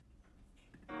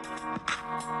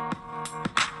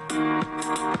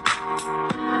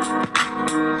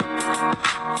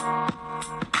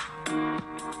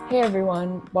Hey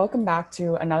everyone, welcome back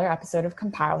to another episode of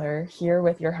Compiler, here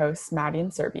with your hosts, Maddie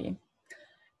and Serby.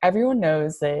 Everyone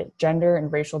knows that gender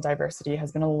and racial diversity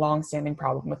has been a long-standing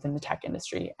problem within the tech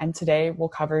industry, and today we'll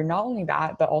cover not only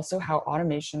that, but also how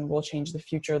automation will change the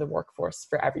future of the workforce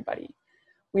for everybody.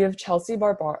 We have Chelsea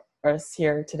Barbaros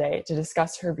here today to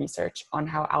discuss her research on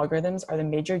how algorithms are the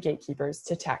major gatekeepers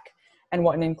to tech and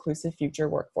what an inclusive future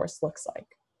workforce looks like.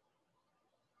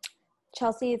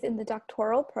 Chelsea is in the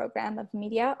doctoral program of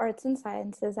Media, Arts, and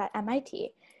Sciences at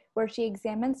MIT, where she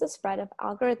examines the spread of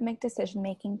algorithmic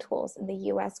decision-making tools in the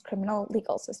U.S. criminal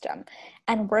legal system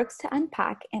and works to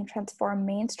unpack and transform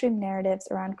mainstream narratives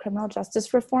around criminal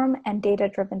justice reform and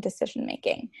data-driven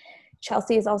decision-making.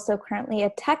 Chelsea is also currently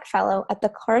a tech fellow at the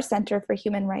Carr Center for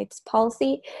Human Rights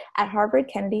Policy at Harvard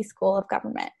Kennedy School of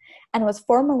Government and was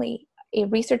formerly a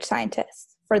research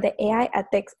scientist for the AI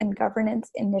Ethics and Governance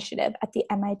Initiative at the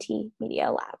MIT Media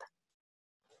Lab.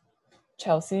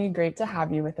 Chelsea, great to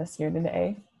have you with us here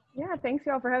today. Yeah, thanks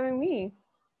y'all for having me.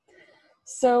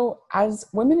 So as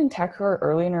women in tech who are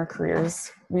early in our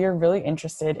careers, we are really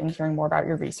interested in hearing more about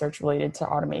your research related to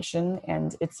automation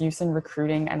and its use in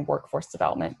recruiting and workforce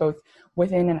development, both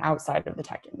within and outside of the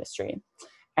tech industry.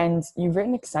 And you've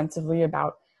written extensively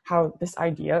about how this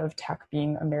idea of tech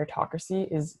being a meritocracy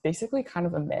is basically kind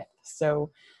of a myth.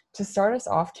 So to start us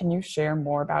off, can you share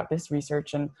more about this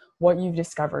research and what you've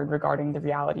discovered regarding the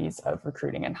realities of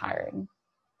recruiting and hiring?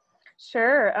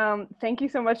 Sure. Thank you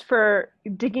so much for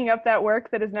digging up that work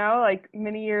that is now like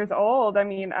many years old. I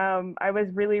mean, I was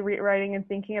really writing and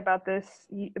thinking about this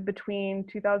between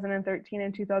 2013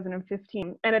 and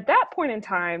 2015. And at that point in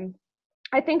time,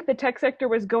 I think the tech sector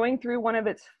was going through one of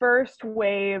its first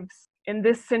waves in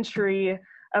this century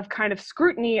of kind of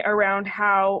scrutiny around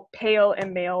how pale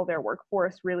and male their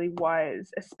workforce really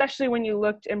was, especially when you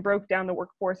looked and broke down the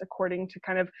workforce according to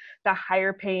kind of the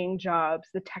higher paying jobs,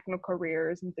 the technical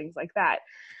careers and things like that.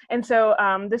 And so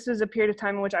this was a period of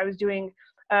time in which I was doing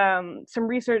some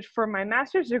research for my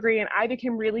master's degree, and I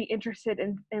became really interested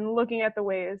in looking at the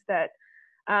ways that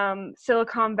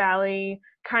Silicon Valley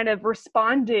kind of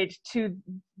responded to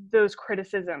those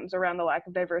criticisms around the lack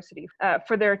of diversity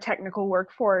for their technical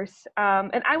workforce.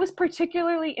 And I was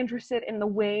particularly interested in the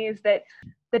ways that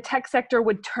the tech sector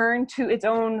would turn to its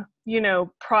own,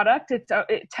 product, its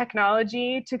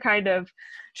technology to kind of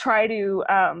try to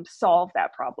solve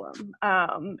that problem.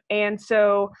 And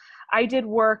so I did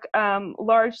work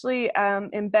largely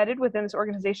embedded within this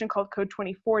organization called Code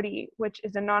 2040, which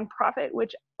is a nonprofit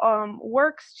which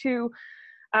works to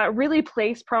really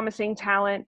place promising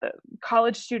talent.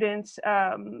 College students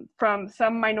from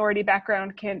some minority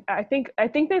background I think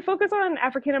they focus on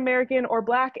African American or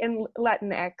Black and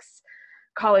Latinx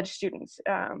college students.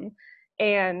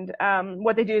 And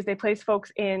what they do is they place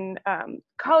folks in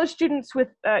college students with,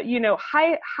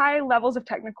 high levels of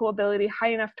technical ability,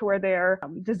 high enough to where they're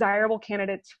desirable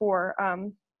candidates for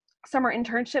summer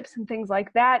internships and things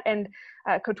like that. And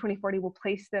Code 2040 will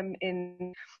place them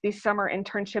in these summer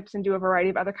internships and do a variety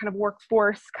of other kind of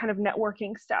workforce kind of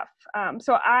networking stuff.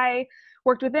 So I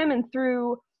worked with them, and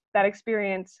through that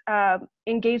experience,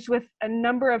 engaged with a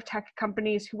number of tech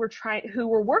companies who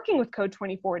were working with Code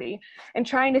 2040 and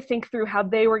trying to think through how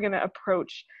they were going to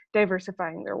approach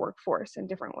diversifying their workforce in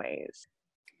different ways.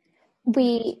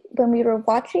 When we were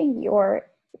watching your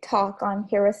talk on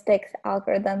heuristics,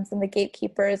 algorithms, and the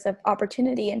gatekeepers of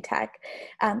opportunity in tech,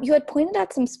 you had pointed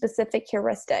out some specific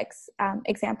heuristics,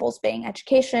 examples being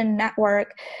education,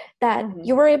 network, that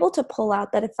you were able to pull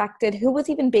out that affected who was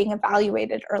even being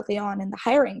evaluated early on in the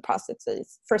hiring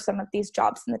processes for some of these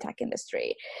jobs in the tech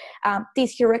industry.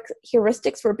 These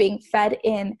heuristics were being fed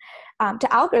in to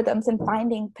algorithms and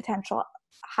finding potential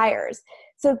hires.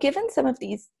 So given some of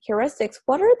these heuristics,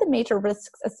 what are the major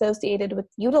risks associated with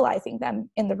utilizing them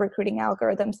in the recruiting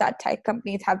algorithms that tech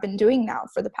companies have been doing now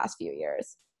for the past few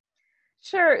years?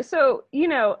 Sure. So,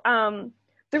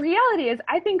 the reality is,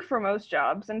 I think for most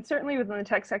jobs, and certainly within the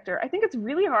tech sector, I think it's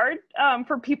really hard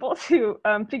for people to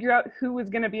figure out who is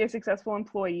going to be a successful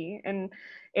employee in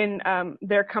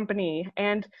their company.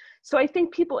 And so I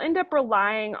think people end up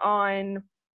relying on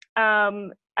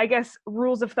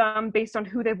rules of thumb based on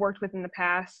who they've worked with in the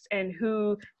past and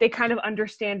who they kind of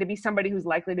understand to be somebody who's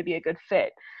likely to be a good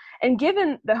fit. And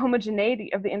given the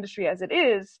homogeneity of the industry as it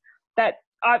is, that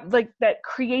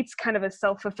creates kind of a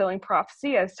self-fulfilling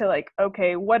prophecy as to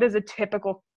okay, what does a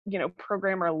typical,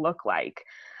 programmer look like?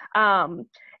 And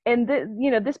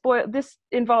this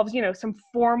involves, some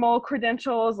formal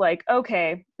credentials,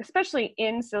 okay, especially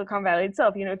in Silicon Valley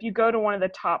itself, if you go to one of the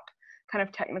top kind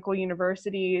of technical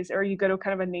universities, or you go to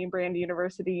kind of a name brand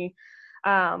university,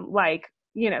 like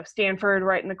Stanford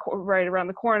right around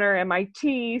the corner,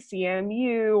 MIT,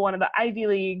 CMU, one of the Ivy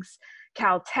Leagues,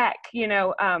 Caltech,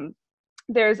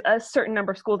 there's a certain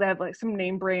number of schools that have like some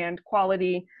name brand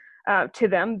quality to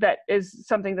them that is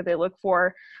something that they look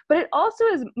for. But it also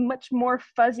is much more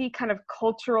fuzzy kind of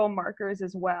cultural markers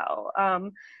as well.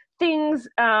 Things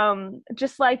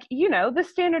just like, the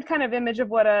standard kind of image of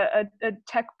what a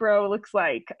tech bro looks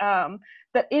like,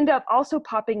 that end up also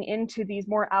popping into these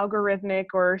more algorithmic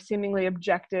or seemingly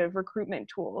objective recruitment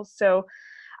tools. So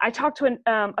I talked to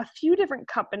a few different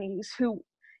companies who,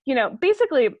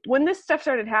 basically when this stuff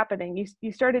started happening,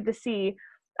 you started to see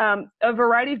a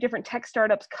variety of different tech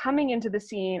startups coming into the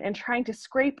scene and trying to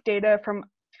scrape data from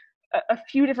a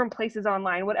few different places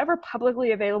online, whatever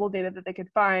publicly available data that they could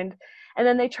find. And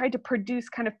then they tried to produce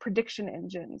kind of prediction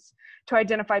engines to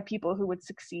identify people who would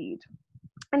succeed.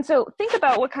 And so think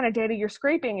about what kind of data you're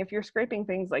scraping if you're scraping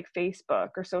things like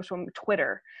Facebook or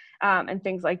Twitter, and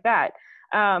things like that.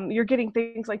 You're getting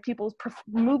things like people's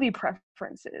movie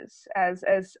preferences as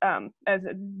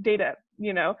data,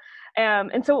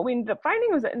 and so what we ended up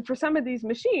finding was that, and for some of these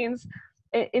machines,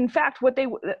 in fact,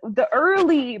 the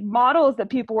early models that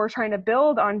people were trying to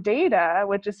build on data,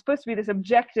 which is supposed to be this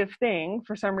objective thing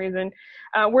for some reason,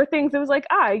 were things that was like,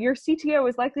 your CTO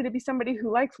is likely to be somebody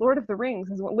who likes Lord of the Rings,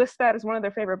 and lists that as one of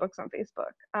their favorite books on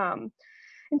Facebook.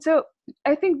 And so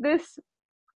I think this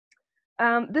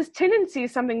tendency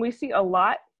is something we see a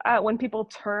lot when people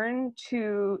turn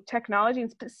to technology,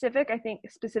 and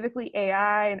specifically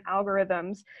AI and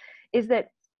algorithms, is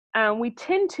that we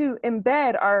tend to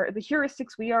embed the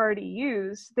heuristics we already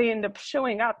use. They end up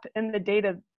showing up in the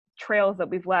data trails that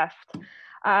we've left.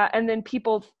 And then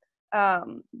people,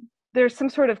 there's some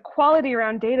sort of quality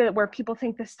around data where people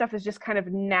think this stuff is just kind of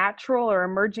natural or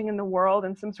emerging in the world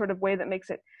in some sort of way that makes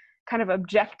it kind of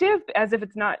objective, as if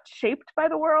it's not shaped by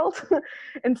the world.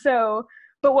 And so,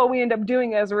 but what we end up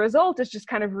doing as a result is just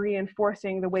kind of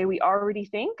reinforcing the way we already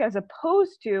think, as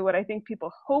opposed to what I think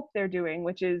people hope they're doing,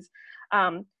 which is,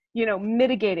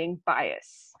 mitigating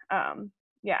bias.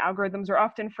 Algorithms are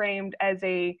often framed as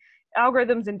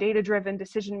algorithms and data-driven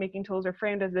decision-making tools are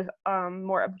framed as this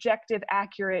more objective,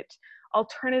 accurate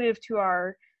alternative to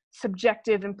our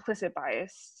subjective, implicit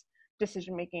bias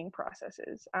decision-making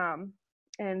processes.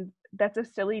 And that's a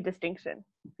silly distinction,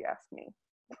 if you ask me.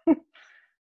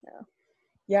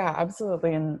 Yeah,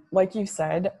 absolutely. And like you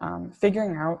said,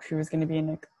 figuring out who's going to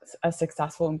be a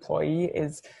successful employee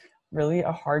is really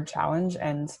a hard challenge.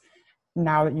 And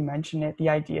now that you mention it, the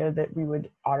idea that we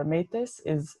would automate this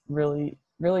is really,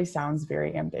 really sounds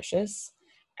very ambitious.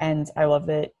 And I love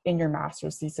that in your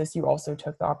master's thesis, you also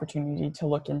took the opportunity to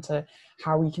look into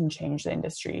how we can change the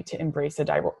industry to embrace a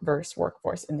diverse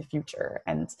workforce in the future.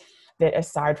 And that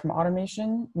aside from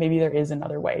automation, maybe there is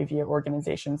another way via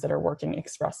organizations that are working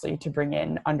expressly to bring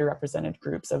in underrepresented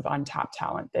groups of untapped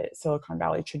talent that Silicon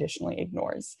Valley traditionally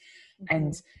ignores. Mm-hmm.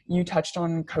 And you touched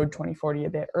on Code 2040 a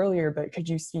bit earlier, but could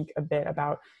you speak a bit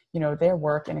about their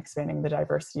work in expanding the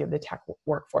diversity of the tech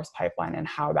workforce pipeline and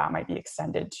how that might be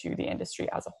extended to the industry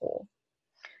as a whole?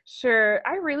 Sure.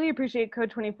 I really appreciate Code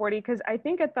 2040 because I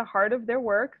think at the heart of their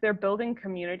work, they're building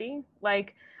community.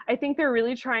 I think they're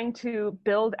really trying to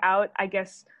build out,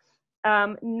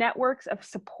 networks of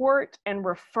support and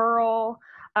referral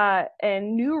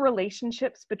and new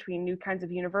relationships between new kinds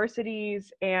of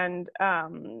universities and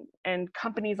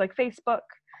companies like Facebook.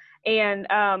 And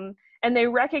they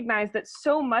recognize that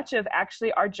so much of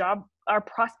actually our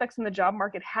prospects in the job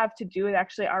market have to do with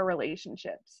actually our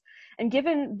relationships. And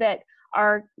given that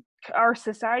our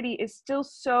society is still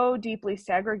so deeply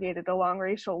segregated along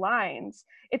racial lines,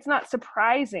 it's not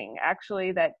surprising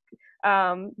actually that,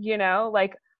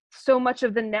 so much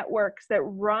of the networks that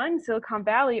run Silicon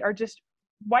Valley are just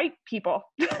white people,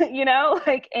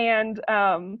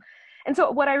 and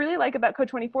so what I really like about Code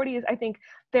 2040 is I think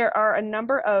there are a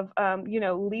number of,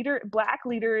 Black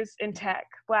leaders in tech,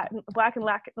 Black and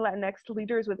Latinx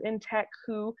leaders within tech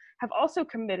who have also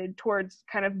committed towards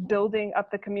kind of building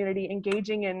up the community,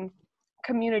 engaging in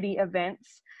community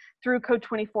events through Code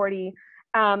 2040,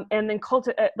 and then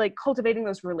cultivating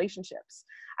those relationships.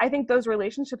 I think those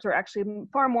relationships are actually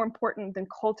far more important than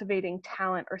cultivating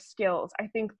talent or skills.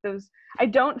 I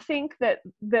don't think that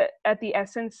at the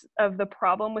essence of the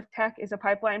problem with tech is a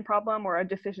pipeline problem or a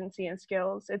deficiency in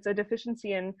skills. It's a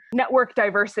deficiency in network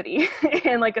diversity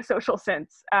in a social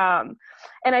sense. And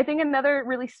I think another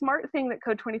really smart thing that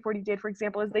Code 2040 did, for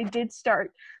example, is they did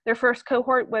start their first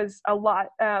cohort was a lot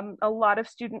of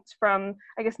students from,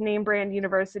 name brand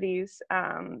universities.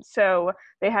 So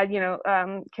they had,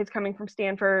 kids coming from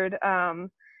Stanford,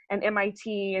 and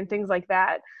MIT and things like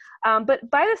that. But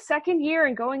by the second year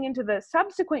and going into the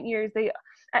subsequent years,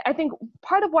 I think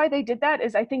part of why they did that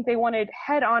is I think they wanted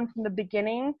head on from the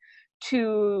beginning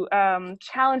to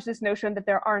challenge this notion that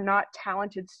there are not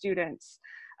talented students,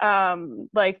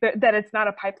 that it's not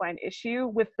a pipeline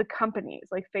issue with the companies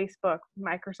like Facebook,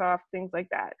 Microsoft, things like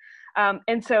that.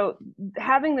 And so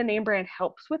having the name brand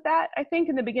helps with that, I think,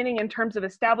 in the beginning, in terms of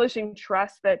establishing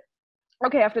trust that,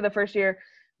 okay, after the first year,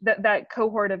 that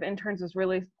cohort of interns is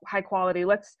really high quality.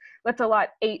 Let's allot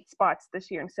 8 spots this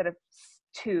year instead of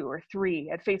 2 or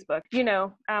 3 at Facebook.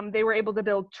 They were able to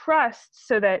build trust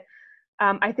so that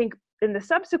I think in the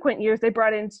subsequent years, they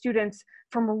brought in students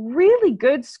from really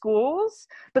good schools,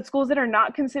 but schools that are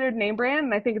not considered name brand.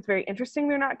 And I think it's very interesting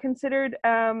they're not considered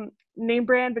name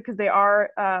brand, because they are,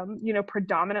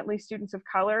 predominantly students of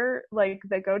color,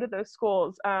 that go to those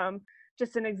schools.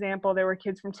 Just an example, there were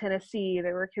kids from Tennessee,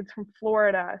 there were kids from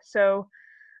Florida. So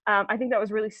I think that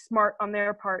was really smart on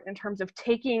their part in terms of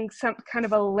taking some kind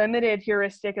of a limited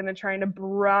heuristic and then trying to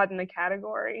broaden the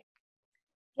category.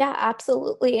 Yeah,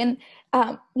 absolutely. And,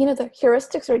 the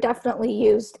heuristics are definitely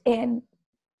used in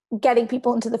getting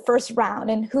people into the first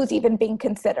round and who's even being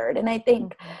considered. And I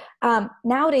think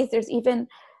nowadays there's even,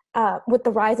 with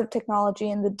the rise of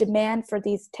technology and the demand for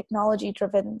these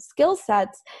technology-driven skill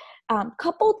sets,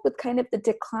 coupled with kind of the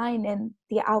decline in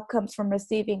the outcomes from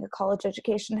receiving a college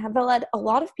education, have led a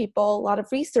lot of people, a lot of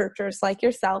researchers like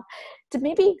yourself, to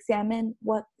maybe examine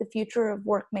what the future of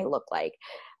work may look like.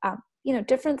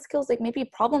 Different skills, like maybe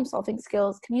problem-solving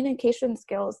skills, communication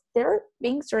skills, they're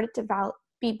being started to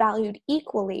be valued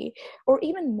equally, or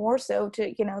even more so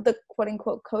to, the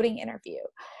quote-unquote coding interview.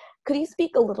 Could you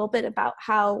speak a little bit about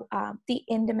how the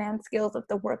in-demand skills of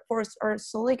the workforce are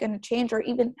slowly going to change, or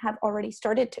even have already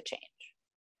started to change?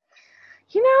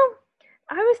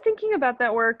 I was thinking about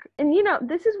that work, and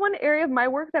this is one area of my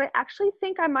work that I actually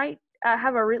think I might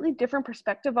have a really different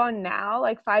perspective on now,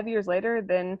 like 5 years later,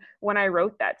 than when I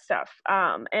wrote that stuff.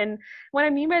 And what I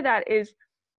mean by that is,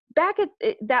 back at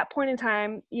that point in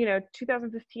time,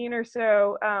 2015 or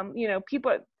so,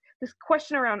 this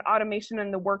question around automation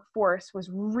in the workforce was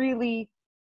really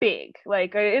big,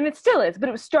 and it still is,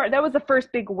 but that was the first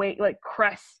big wave,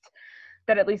 crest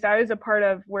that at least I was a part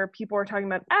of, where people were talking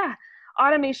about,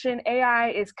 automation, AI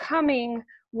is coming.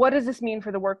 What does this mean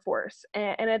for the workforce?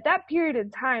 And at that period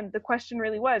in time, the question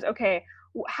really was, okay,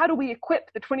 how do we equip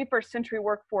the 21st century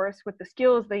workforce with the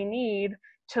skills they need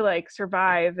to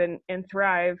survive and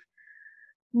thrive?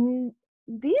 These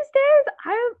days,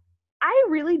 I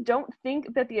really don't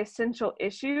think that the essential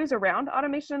issues around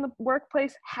automation in the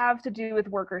workplace have to do with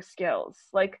worker skills.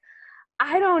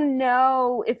 I don't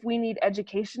know if we need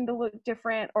education to look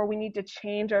different, or we need to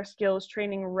change our skills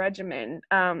training regimen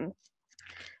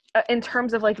in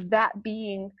terms of that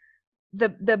being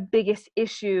the biggest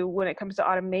issue when it comes to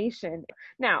automation.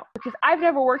 Now, because I've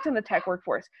never worked in the tech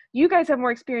workforce, you guys have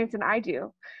more experience than I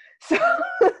do.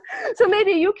 So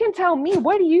maybe you can tell me,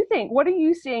 what do you think? What are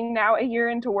you seeing now, a year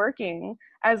into working,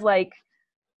 as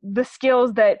the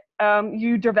skills that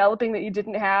you developing that you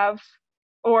didn't have,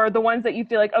 or the ones that you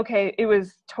feel like, okay, it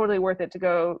was totally worth it to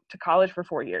go to college for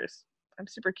 4 years? I'm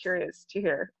super curious to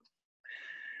hear.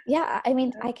 Yeah, I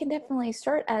mean, I can definitely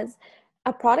start as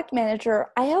a product manager.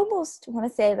 I almost want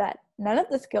to say that none of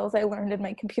the skills I learned in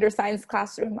my computer science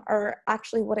classroom are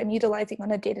actually what I'm utilizing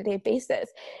on a day-to-day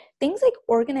basis. Things like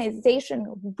organization,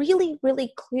 really,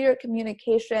 really clear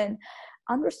communication,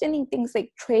 understanding things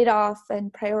like trade-off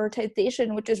and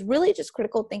prioritization, which is really just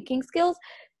critical thinking skills.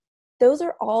 Those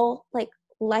are all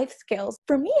life skills.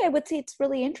 For me, I would say it's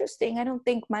really interesting. I don't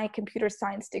think my computer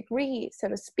science degree, so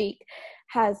to speak,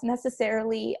 has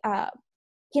necessarily,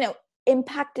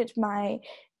 impacted my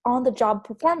on-the-job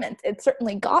performance. It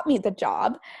certainly got me the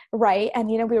job, right? And,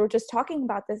 we were just talking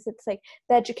about this. It's the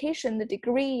education, the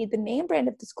degree, the name brand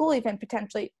of the school even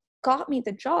potentially got me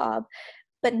the job.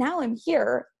 But now I'm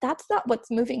here. That's not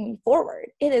what's moving me forward.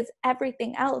 It is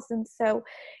everything else. And so,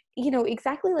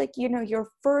 exactly your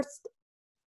first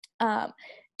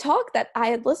talk that I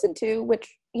had listened to, which,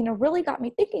 really got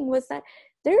me thinking, was that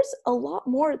there's a lot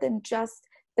more than just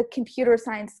the computer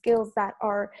science skills that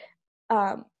are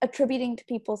attributing to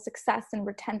people's success and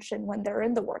retention when they're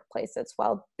in the workplace as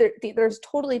well. There's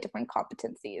totally different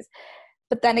competencies.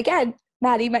 But then again,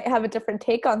 Maddie might have a different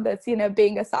take on this,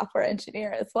 being a software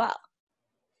engineer as well.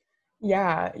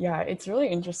 Yeah, it's really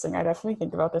interesting. I definitely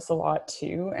think about this a lot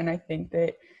too. And I think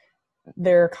that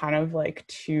there are kind of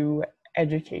 2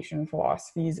 education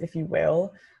philosophies, if you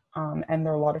will. And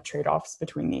there are a lot of trade-offs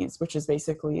between these, which is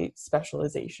basically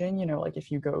specialization. If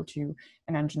you go to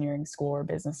an engineering school or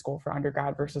business school for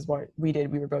undergrad versus what we did,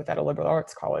 we were both at a liberal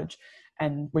arts college.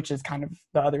 and which is kind of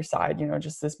the other side,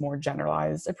 just this more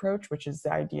generalized approach, which is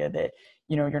the idea that,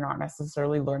 you're not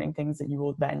necessarily learning things that you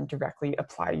will then directly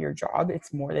apply to your job.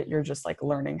 It's more that you're just like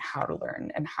learning how to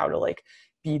learn and how to like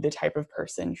be the type of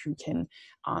person who can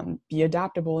be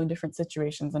adaptable in different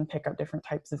situations and pick up different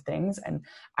types of things. And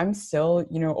I'm still,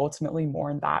 ultimately more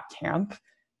in that camp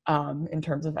in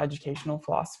terms of educational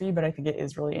philosophy, but I think it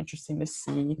is really interesting to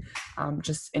see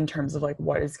just in terms of like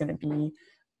what is going to be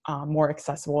more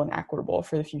accessible and equitable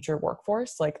for the future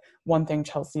workforce. Like one thing,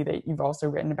 Chelsea, that you've also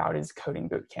written about is coding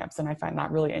boot camps, and I find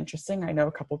that really interesting. I know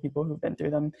a couple of people who've been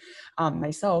through them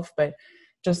myself, but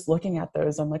just looking at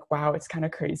those, I'm like, wow, it's kind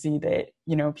of crazy that,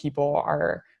 people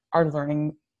are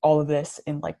learning all of this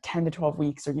in like 10 to 12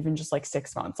 weeks or even just like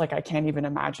 6 months. Like I can't even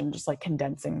imagine just like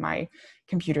condensing my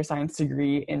computer science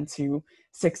degree into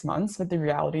 6 months. But the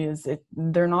reality is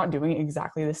they're not doing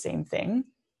exactly the same thing.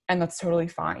 And that's totally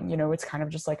fine. It's kind of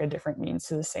just like a different means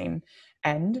to the same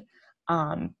end.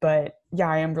 But yeah,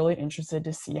 I am really interested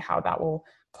to see how that will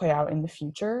play out in the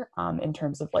future in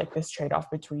terms of like this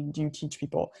trade-off between, do you teach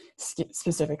people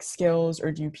specific skills,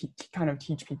 or do you kind of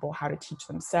teach people how to teach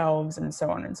themselves, and so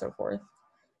on and so forth.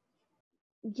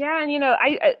 Yeah, and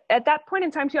I at that point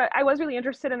in time too, I was really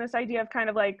interested in this idea of kind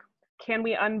of like, can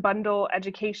we unbundle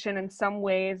education in some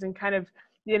ways and kind of,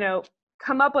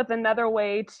 come up with another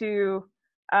way to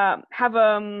have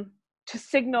to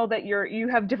signal that you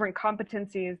have different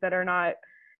competencies that are not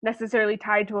necessarily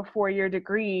tied to a 4-year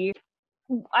degree.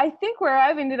 I think where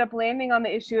I've ended up landing on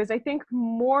the issue is I think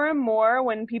more and more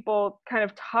when people kind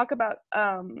of talk about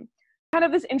kind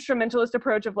of this instrumentalist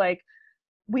approach of like,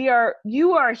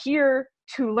 you are here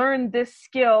to learn this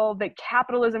skill that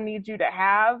capitalism needs you to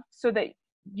have so that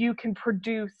you can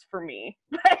produce for me.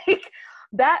 Like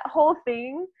that whole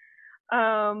thing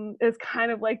is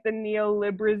kind of like the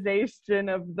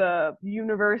neoliberalization of the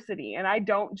university. And I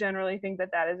don't generally think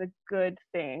that that is a good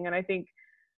thing. And I think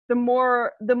the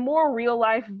more real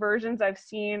life versions I've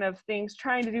seen of things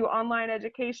trying to do online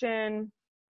education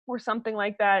or something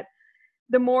like that,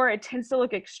 the more it tends to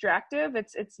look extractive.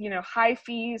 It's high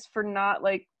fees for not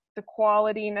like the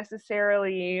quality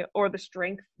necessarily or the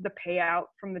strength, the payout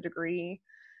from the degree.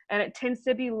 And it tends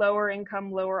to be lower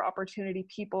income, lower opportunity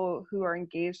people who are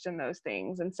engaged in those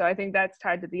things. And so I think that's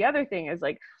tied to the other thing is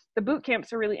like the boot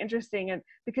camps are really interesting, and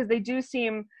because they do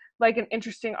seem like an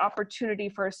interesting opportunity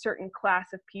for a certain class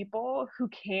of people who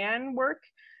can work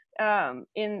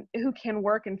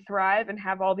and thrive and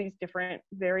have all these different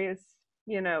various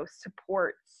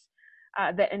supports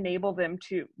that enable them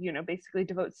to basically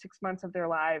devote 6 months of their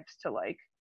lives to like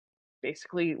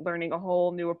basically learning a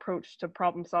whole new approach to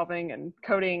problem solving and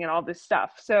coding and all this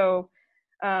stuff. So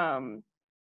so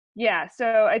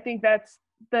I think that's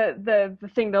the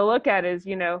thing to look at is,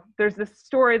 there's this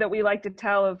story that we like to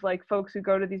tell of like folks who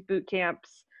go to these boot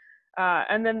camps,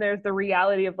 and then there's the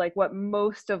reality of like what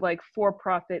most of like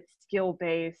for-profit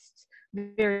skill-based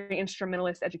very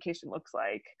instrumentalist education looks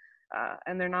like,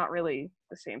 and they're not really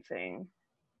the same thing.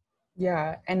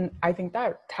 Yeah, and I think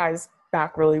that ties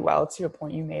back really well to a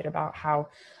point you made about how,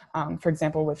 for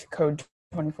example, with Code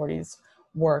 2040's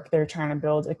work, they're trying to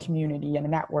build a community and a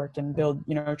network and build,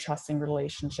 trusting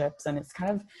relationships. And it's kind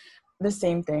of the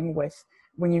same thing with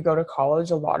when you go to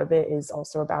college. A lot of it is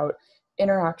also about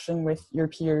interaction with your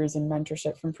peers and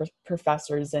mentorship from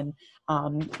professors. And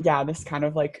this kind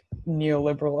of like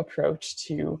neoliberal approach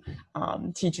to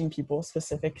teaching people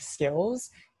specific skills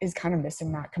is kind of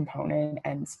missing that component.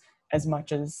 And as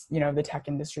much as, the tech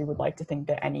industry would like to think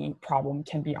that any problem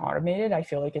can be automated, I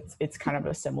feel like it's kind of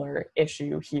a similar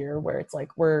issue here where it's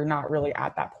like, we're not really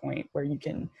at that point where you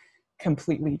can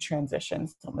completely transition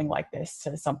something like this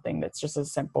to something that's just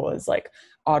as simple as like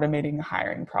automating the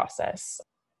hiring process.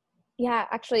 Yeah,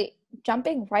 actually,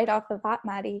 jumping right off of that,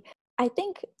 Maddie, I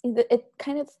think it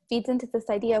kind of feeds into this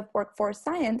idea of workforce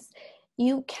science.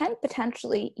 You can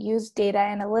potentially use data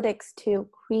analytics to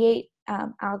create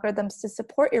algorithms to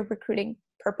support your recruiting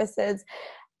purposes,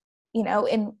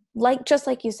 just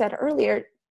like you said earlier,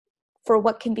 for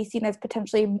what can be seen as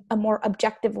potentially a more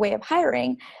objective way of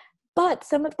hiring. But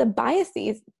some of the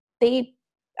biases, they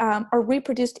are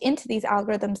reproduced into these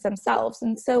algorithms themselves.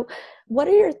 And so what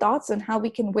are your thoughts on how we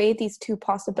can weigh these two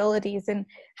possibilities and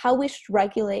how we should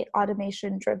regulate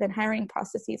automation-driven hiring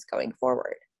processes going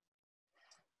forward?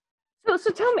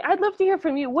 So tell me, I'd love to hear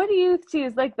from you. What do you see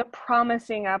as like the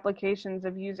promising applications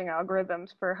of using algorithms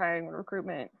for hiring and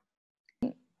recruitment?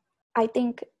 I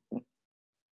think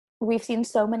we've seen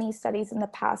so many studies in the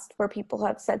past where people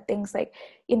have said things like,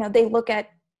 they look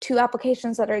at two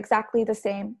applications that are exactly the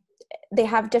same. They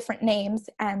have different names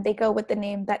and they go with the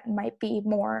name that might be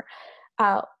more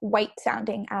white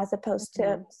sounding as opposed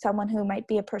to someone who might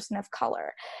be a person of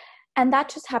color. And that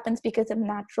just happens because of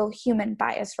natural human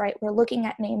bias, right? We're looking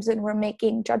at names and we're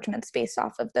making judgments based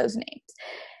off of those names.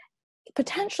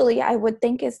 Potentially, I would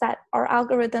think is that our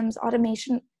algorithms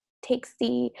automation takes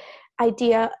the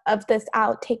idea of this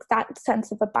out, takes that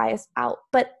sense of a bias out.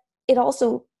 But it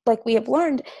also, like we have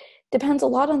learned, depends a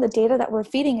lot on the data that we're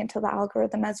feeding into the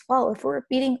algorithm as well. If we're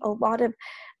feeding a lot of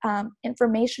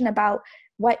information about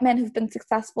white men who've been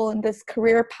successful in this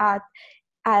career path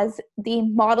as the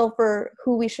model for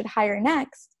who we should hire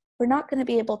next, we're not going to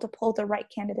be able to pull the right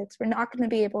candidates. We're not going to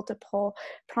be able to pull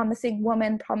promising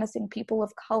women, promising people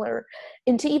of color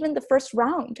into even the first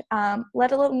round,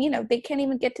 let alone, they can't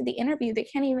even get to the interview. They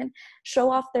can't even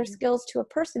show off their skills to a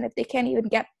person if they can't even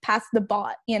get past the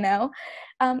bot,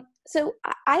 So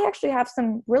I actually have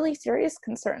some really serious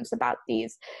concerns about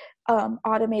these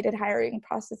automated hiring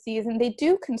processes. And they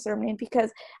do concern me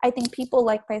because I think people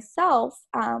like myself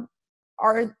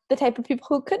are the type of people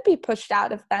who could be pushed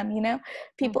out of them,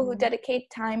 people who dedicate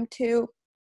time to,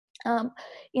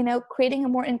 creating a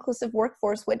more inclusive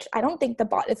workforce, which I don't think the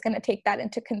bot is going to take that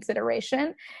into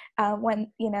consideration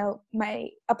when, my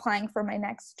applying for my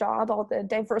next job, all the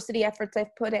diversity efforts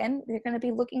I've put in, they're going to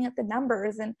be looking at the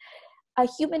numbers, and a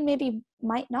human maybe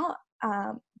might not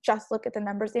just look at the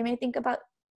numbers. They may think about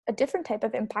a different type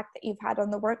of impact that you've had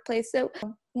on the workplace. So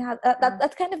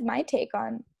that's kind of my take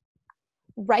on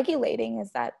regulating, is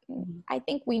that I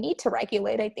think we need to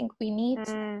regulate. I think we need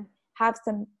to have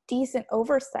some decent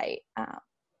oversight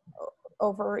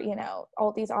over,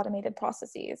 all these automated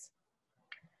processes.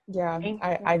 Yeah,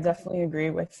 I definitely agree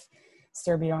with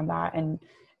Surabhi on that. And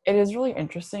it is really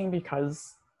interesting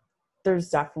because there's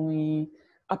definitely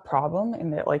a problem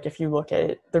in that, like, if you look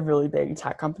at the really big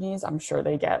tech companies, I'm sure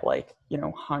they get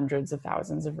hundreds of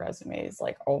thousands of resumes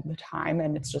all the time,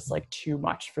 and it's just too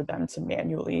much for them to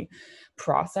manually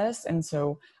process. And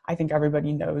so I think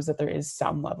everybody knows that there is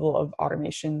some level of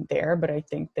automation there, but I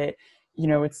think that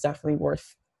it's definitely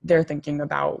worth their thinking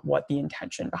about what the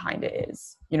intention behind it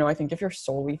is. I think if you're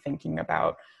solely thinking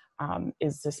about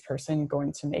is this person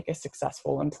going to make a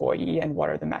successful employee, and what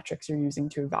are the metrics you're using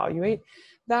to evaluate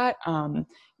that?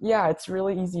 It's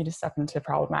really easy to step into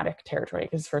problematic territory,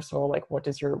 because first of all, what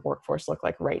does your workforce look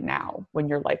like right now when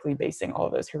you're likely basing all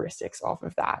of those heuristics off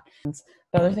of that? And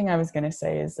the other thing I was going to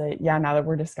say is that, now that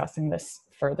we're discussing this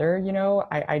further,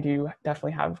 I do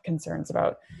definitely have concerns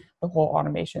about the whole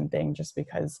automation thing, just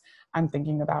because I'm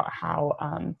thinking about how,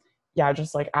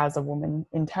 just as a woman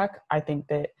in tech, I think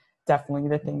that definitely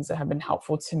the things that have been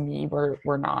helpful to me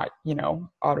were not,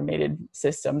 automated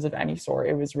systems of any sort.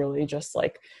 It was really just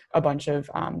a bunch of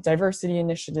diversity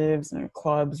initiatives and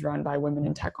clubs run by women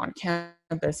in tech on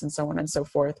campus and so on and so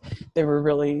forth. They were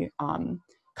really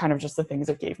kind of just the things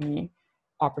that gave me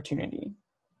opportunity.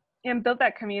 And build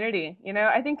that community.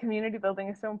 I think community building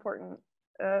is so important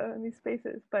in these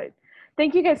spaces. But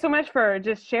thank you guys so much for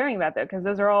just sharing that, though, because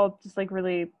those are all just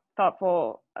really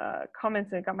thoughtful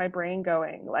comments that got my brain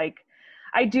going.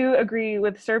 I do agree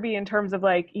with Surabhi in terms of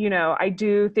I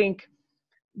do think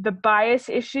the bias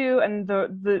issue and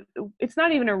the it's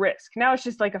not even a risk now, it's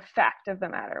just a fact of the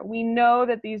matter. We know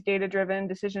that these data-driven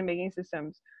decision-making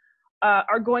systems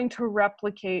are going to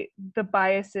replicate the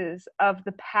biases of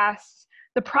the past,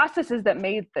 the processes that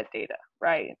made the data,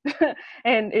 right?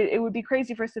 And it would be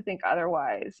crazy for us to think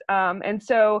otherwise. And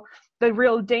so the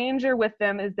real danger with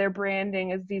them is their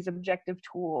branding as these objective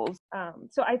tools.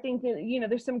 So I think that,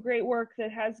 there's some great work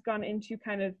that has gone into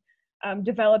kind of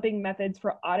developing methods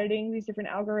for auditing these different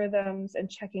algorithms and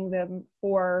checking them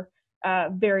for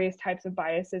various types of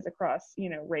biases across,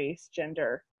 race,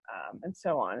 gender, and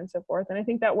so on and so forth. And I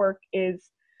think that work is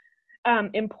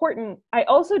important. I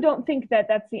also don't think that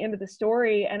that's the end of the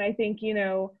story. And I think,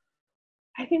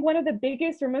 I think one of the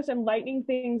biggest or most enlightening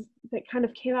things that kind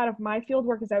of came out of my field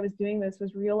work as I was doing this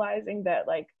was realizing that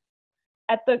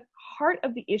at the heart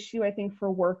of the issue, I think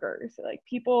for workers,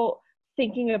 people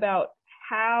thinking about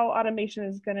how automation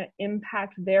is going to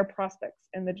impact their prospects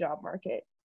in the job market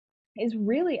is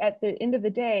really, at the end of the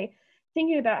day,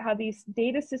 thinking about how these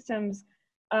data systems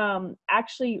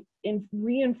actually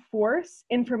reinforce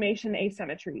information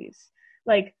asymmetries.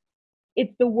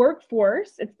 It's the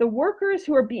workforce, it's the workers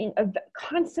who are being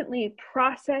constantly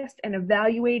processed and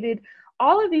evaluated.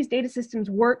 All of these data systems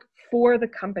work for the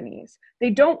companies. They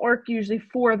don't work usually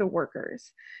for the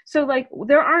workers. So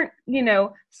there aren't,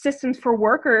 systems for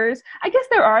workers. I guess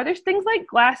there's things like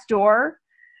Glassdoor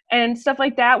and stuff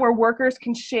like that, where workers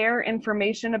can share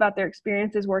information about their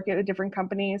experiences working at different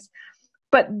companies.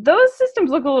 But those systems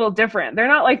look a little different. They're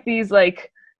not like these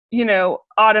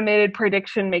automated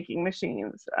prediction making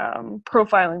machines,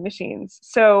 profiling machines.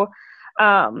 So,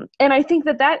 and I think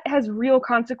that has real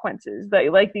consequences,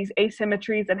 like these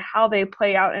asymmetries and how they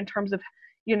play out in terms of,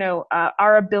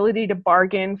 our ability to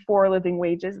bargain for living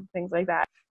wages and things like that.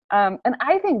 And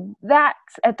I think that's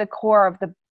at the core of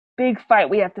the big fight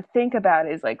we have to think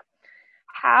about, is like,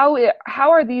 how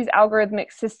are these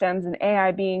algorithmic systems and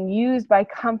AI being used by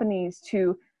companies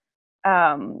to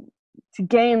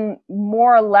gain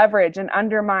more leverage and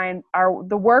undermine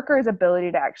the workers'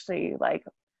 ability to actually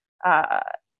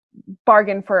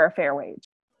bargain for a fair wage?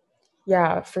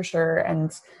 Yeah, for sure.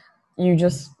 And you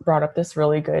just brought up this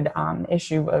really good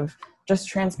issue of just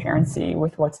transparency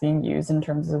with what's being used in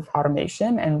terms of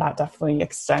automation. And that definitely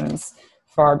extends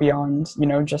far beyond,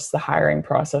 just the hiring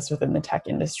process within the tech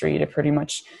industry to pretty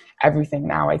much everything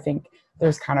now. I think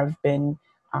there's kind of been,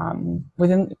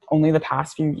 within only the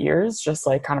past few years, just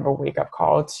like kind of a wake-up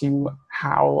call to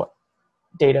how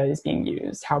data is being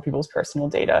used, how people's personal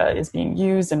data is being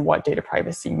used, and what data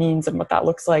privacy means and what that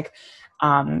looks like.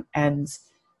 And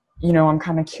I'm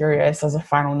kind of curious, as a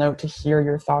final note, to hear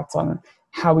your thoughts on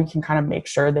how we can kind of make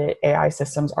sure that AI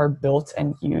systems are built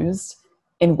and used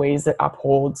in ways that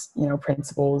upholds,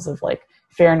 principles of like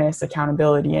fairness,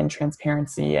 accountability, and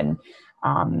transparency. And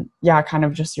kind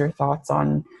of just your thoughts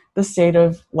on the state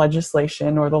of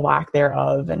legislation or the lack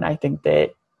thereof. And I think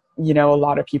that, a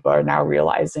lot of people are now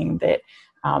realizing that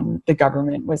the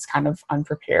government was kind of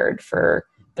unprepared for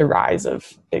the rise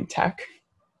of big tech.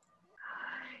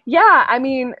 Yeah, I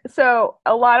mean, so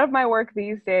a lot of my work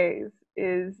these days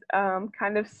is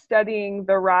kind of studying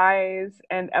the rise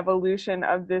and evolution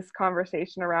of this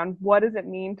conversation around what does it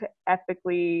mean to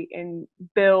ethically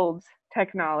build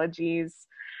technologies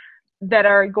that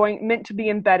are meant to be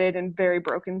embedded in very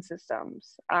broken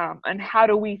systems, and how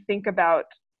do we think about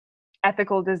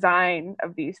ethical design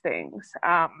of these things.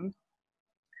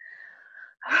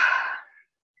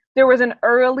 There was an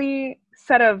early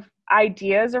set of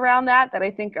ideas around that I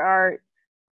think are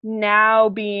now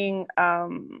being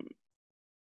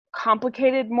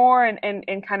complicated more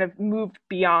and kind of moved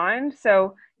beyond.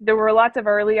 So there were lots of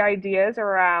early ideas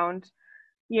around,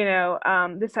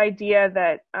 this idea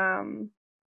that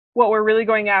what we're really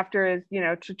going after is,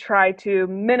 to try to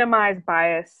minimize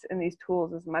bias in these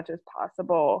tools as much as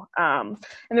possible. And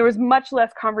there was much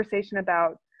less conversation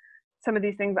about some of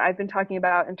these things I've been talking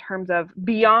about in terms of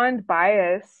beyond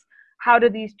bias. How do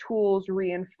these tools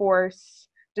reinforce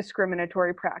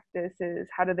discriminatory practices?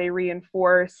 How do they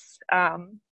reinforce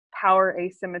power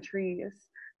asymmetries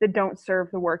that don't serve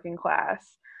the working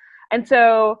class? And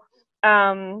so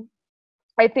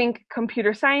I think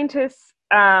computer scientists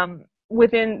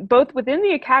within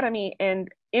the academy and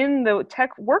in the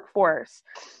tech workforce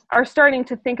are starting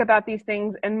to think about these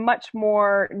things in much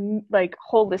more like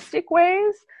holistic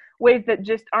ways that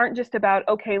just aren't just about,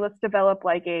 okay, let's develop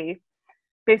like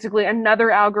basically another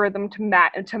algorithm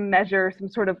to measure some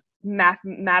sort of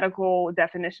mathematical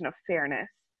definition of fairness,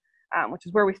 which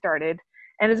is where we started,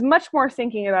 and is much more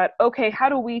thinking about, okay, how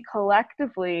do we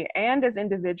collectively and as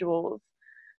individuals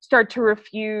start to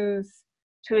refuse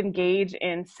to engage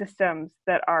in systems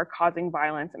that are causing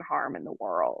violence and harm in the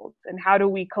world? And how do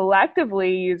we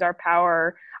collectively use our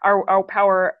power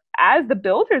as the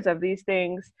builders of these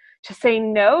things to say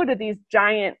no to these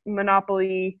giant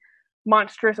monopoly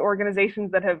monstrous organizations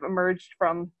that have emerged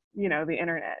from, the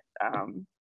internet.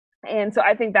 And so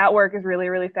I think that work is really,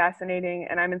 really fascinating.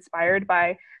 And I'm inspired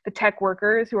by the tech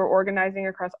workers who are organizing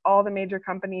across all the major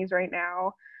companies right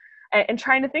now and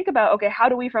trying to think about, okay, how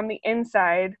do we from the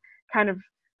inside kind of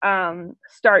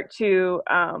start to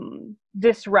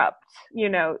disrupt,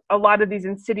 a lot of these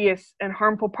insidious and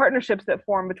harmful partnerships that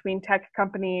form between tech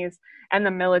companies and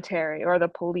the military or the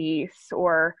police,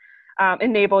 or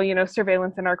enable,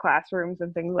 surveillance in our classrooms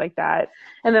and things like that.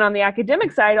 And then on the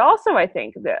academic side, also, I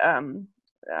think that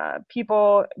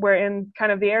people were in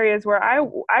kind of the areas where I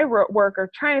work are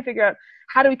trying to figure out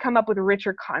how do we come up with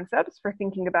richer concepts for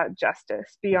thinking about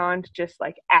justice beyond just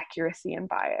like accuracy and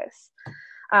bias.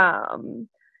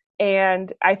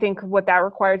 And I think what that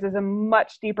requires is a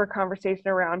much deeper conversation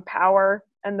around power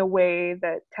and the way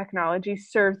that technology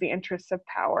serves the interests of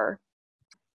power.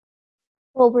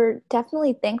 Well, we're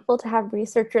definitely thankful to have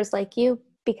researchers like you,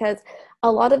 because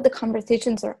a lot of the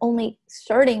conversations are only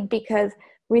starting because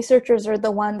researchers are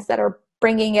the ones that are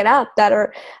bringing it up, that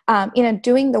are,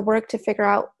 doing the work to figure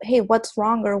out, hey, what's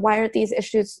wrong, or why are these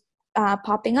issues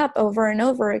popping up over and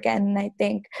over again. And I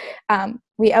think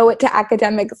we owe it to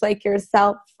academics like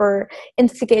yourself for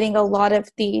instigating a lot of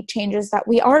the changes that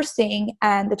we are seeing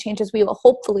and the changes we will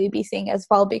hopefully be seeing as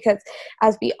well, because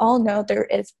as we all know, there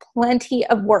is plenty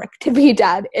of work to be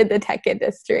done in the tech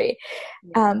industry.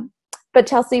 But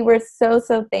Chelsea, we're so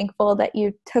thankful that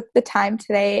you took the time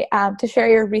today to share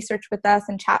your research with us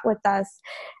and chat with us.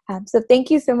 So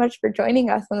thank you so much for joining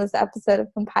us on this episode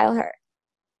of Compile Her.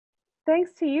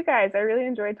 Thanks to you guys. I really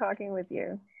enjoyed talking with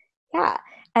you. Yeah.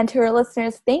 And to our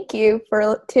listeners, thank you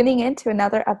for tuning in to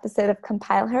another episode of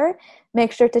Compile Her.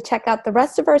 Make sure to check out the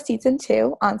rest of our season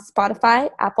 2 on Spotify,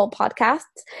 Apple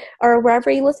Podcasts, or wherever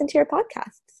you listen to your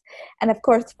podcasts. And of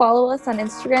course, follow us on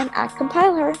Instagram at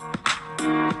Compile Her.